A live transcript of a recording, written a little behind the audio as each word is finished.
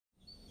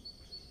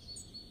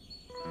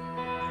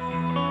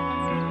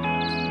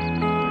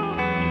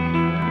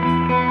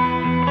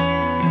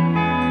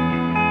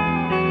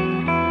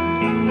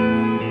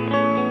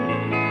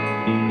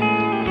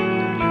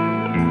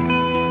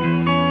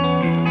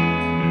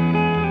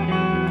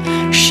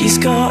She's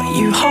got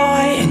you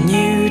high and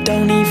you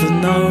don't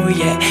even know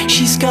yet.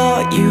 She's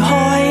got you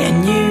high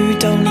and you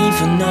don't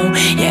even know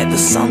yet. The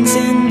sun's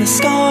in the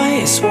sky,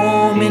 it's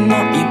warming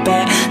up your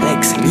bare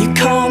legs, and you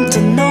can't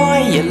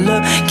deny you're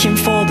looking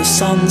for the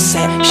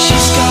sunset.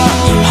 She's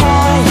got you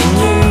high and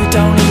you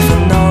don't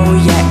even know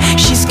yet.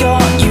 She's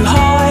got you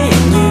high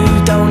and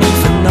you don't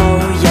even know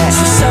yet.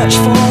 So search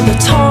for the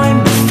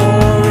time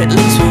before it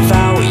leaves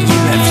without you.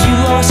 Have you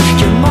lost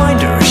your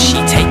mind, or has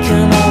she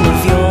taken all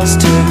of yours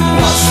too?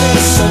 What's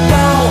this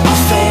about? I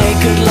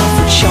figured love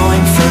would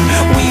shine through.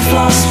 We've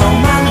lost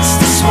romance,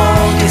 this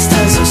world is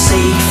turned so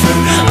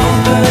see-through.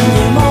 Open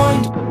your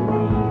mind,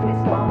 believe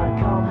it's gonna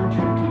come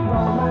true.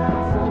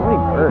 So many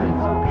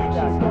birds.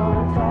 She's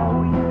gonna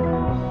tell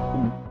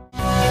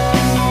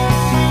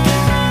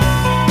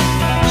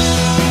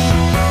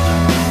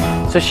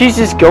you. So she's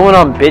just going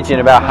on bitching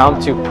about how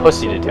I'm too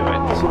pussy to do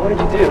it. So what did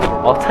you do?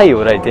 I'll tell you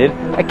what I did.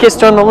 I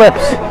kissed her on the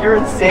lips. You're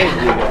insane,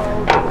 dude.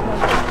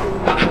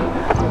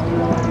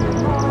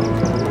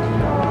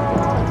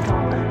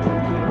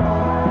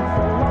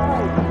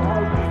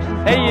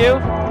 Hey, you.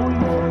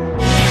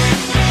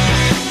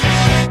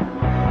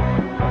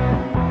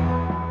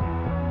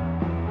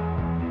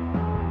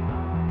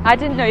 I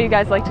didn't know you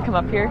guys like to come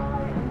up here.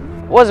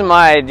 Wasn't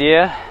my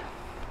idea.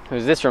 It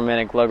was this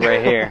romantic lug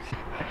right here.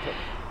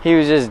 He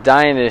was just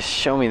dying to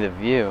show me the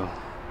view.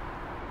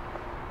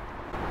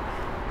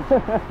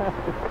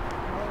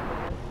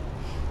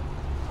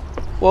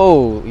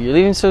 Whoa, you're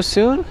leaving so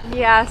soon?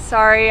 Yeah,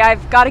 sorry.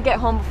 I've got to get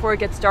home before it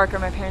gets dark or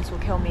my parents will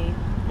kill me.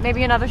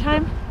 Maybe another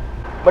time?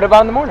 What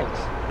about in the mornings?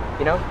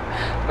 You know,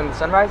 when the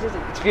sun rises?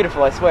 It's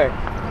beautiful, I swear.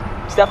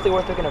 It's definitely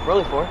worth waking up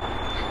early for.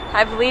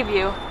 I believe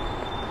you.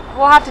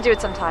 We'll have to do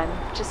it sometime.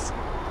 Just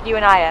you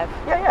and I, Ev.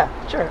 Yeah,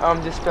 sure.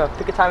 Just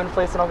pick a time and a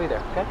place and I'll be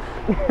there, okay?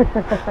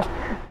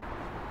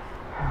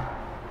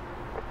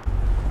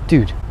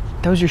 Dude,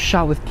 that was your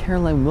shot with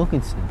Caroline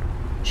Wilkinson.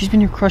 She's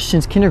been your crush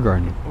since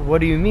kindergarten. What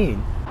do you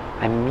mean?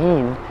 I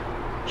mean,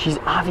 she's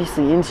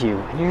obviously into you,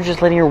 and you're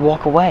just letting her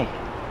walk away.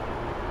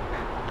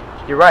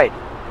 You're right.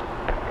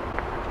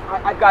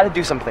 I've got to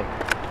do something.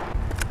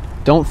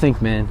 Don't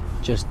think, man.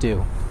 Just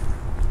do.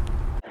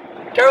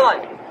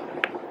 Caroline!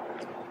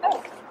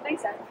 Oh,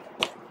 thanks, Ev.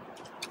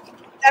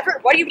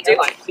 Everett, what are you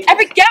doing?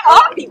 Everett, get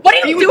off me! What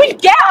are you doing?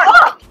 Get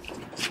off!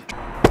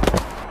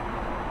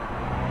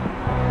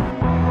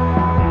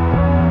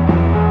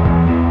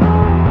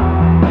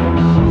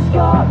 She's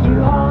got you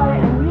high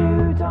and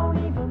you don't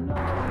even know.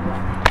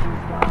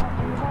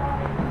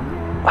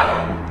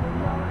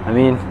 I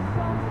mean,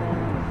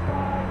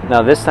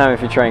 now this time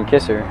if you try and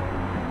kiss her,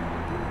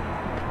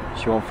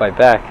 she won't fight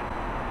back.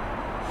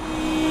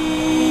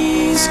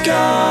 She's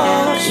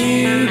got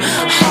you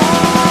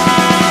high.